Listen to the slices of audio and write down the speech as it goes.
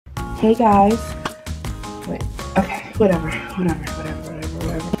Hey guys. Wait, okay, whatever.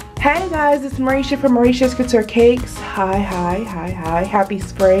 Hey guys, it's Marisha from MarishasCoutureCakes. Hi, happy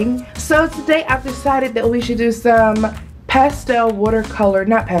spring. So today I've decided that we should do some pastel watercolor,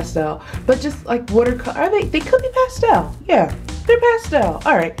 not pastel, but just like watercolor. Are they could be pastel. Yeah, they're pastel.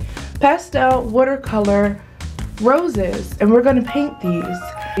 All right, pastel watercolor roses, and we're gonna paint these.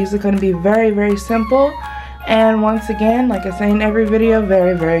 These are gonna be very, very simple. And once again, like I say in every video,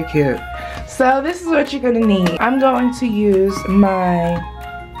 very, very cute. So this is what you're gonna need. I'm going to use my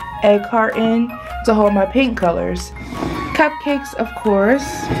egg carton to hold my paint colors. Cupcakes, of course.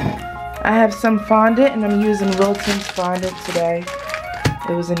 I have some fondant, and I'm using Wilton's fondant today.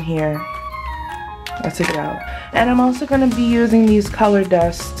 It was in here. I took it out. And I'm also gonna be using these color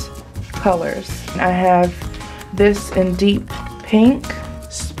dust colors. I have this in deep pink,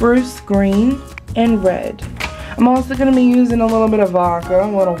 spruce green, and red. I'm also going to be using a little bit of vodka,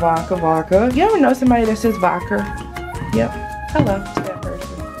 vodka. You ever know somebody that says vodka? Yep. Hello to that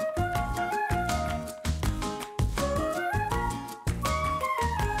person.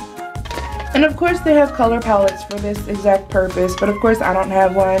 And of course they have color palettes for this exact purpose, but of course I don't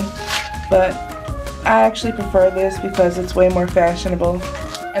have one. But I actually prefer this because it's way more fashionable,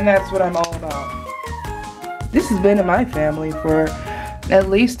 and that's what I'm all about. This has been in my family for at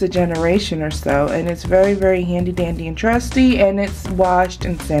least a generation or so, and it's very, very handy dandy and trusty, and it's washed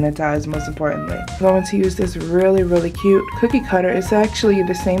and sanitized most importantly. I'm going to use this really, really cute cookie cutter. It's actually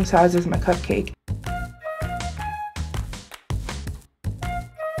the same size as my cupcake.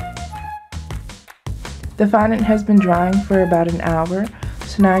 The fondant has been drying for about an hour,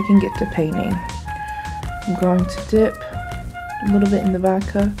 so now I can get to painting. I'm going to dip a little bit in the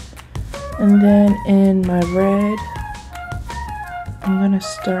vodka, and then in my red, I'm going to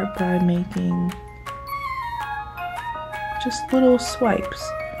start by making just little swipes.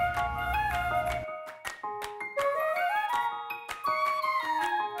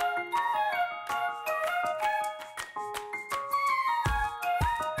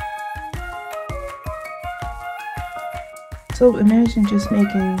 So imagine just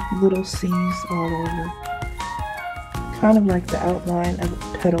making little C's all over, kind of like the outline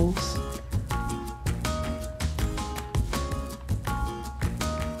of petals.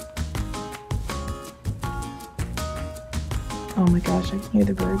 Oh my gosh, I can hear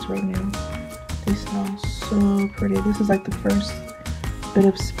the birds right now. They sound so pretty. This is like the first bit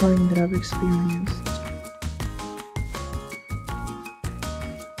of spring that I've experienced.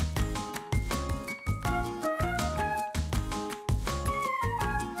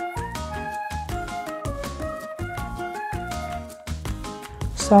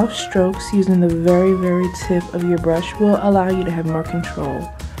 Soft strokes using the very, very tip of your brush will allow you to have more control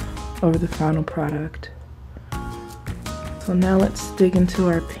over the final product. So now let's dig into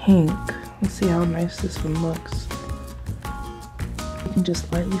our pink. Let's see how nice this one looks. You can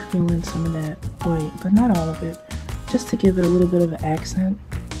just lightly fill in some of that white, but not all of it, just to give it a little bit of an accent.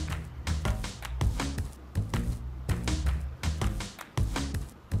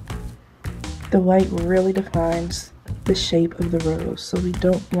 The white really defines the shape of the rose, so we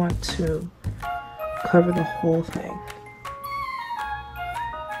don't want to cover the whole thing.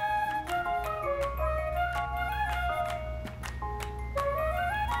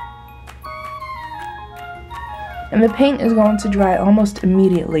 And the paint is going to dry almost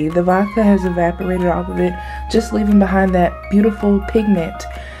immediately. The vodka has evaporated off of it, just leaving behind that beautiful pigment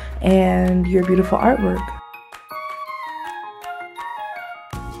and your beautiful artwork.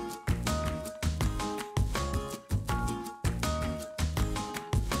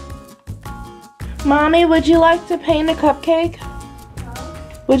 Mommy, would you like to paint a cupcake?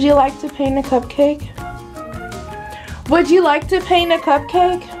 Would you like to paint a cupcake? Would you like to paint a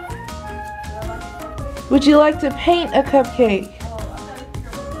cupcake? Would you like to paint a cupcake?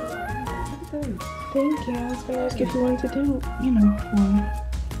 Thank you. I was going to ask if you wanted to do, you know, one.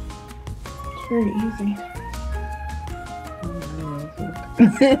 It's very easy.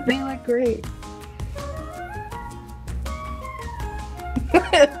 They look great.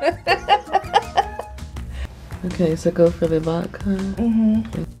 Okay, so go for the vodka.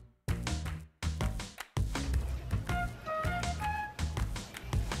 Mm-hmm.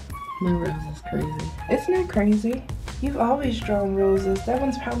 My rose is crazy. It's not crazy. You've always drawn roses. That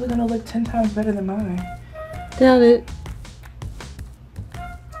one's probably gonna look 10 times better than mine. Doubt it.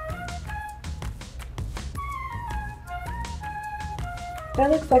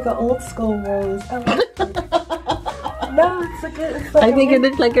 That looks like an old school rose. I like it. No, it's like I think it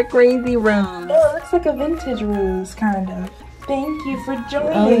looks like a crazy rose. No, it looks like a vintage rose, kind of. Thank you for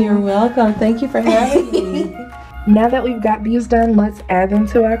joining. Oh, you're welcome. Thank you for having me. Now that we've got these done, let's add them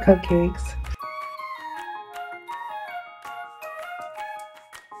to our cupcakes.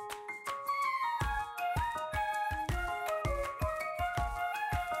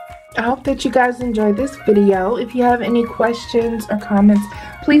 I hope that you guys enjoyed this video. If you have any questions or comments,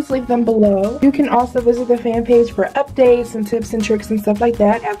 please leave them below. You can also visit the fan page for updates and tips and tricks and stuff like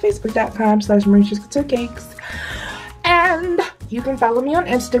that at facebook.com/MarishasCoutureCakes. And you can follow me on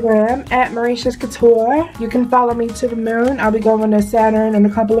Instagram at MarishasCouture. You can follow me to the moon. I'll be going to Saturn in a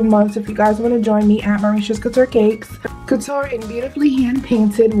couple of months if you guys want to join me at MarishasCoutureCakes. Couture in beautifully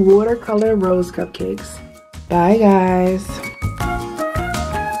hand-painted watercolor rose cupcakes. Bye, guys.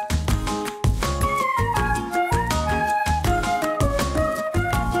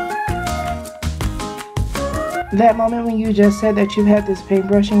 That moment when you just said that you've had this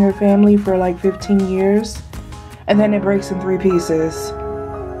paintbrush in your family for like 15 years and then it breaks in 3 pieces.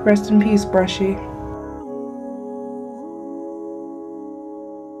 Rest in peace, brushy.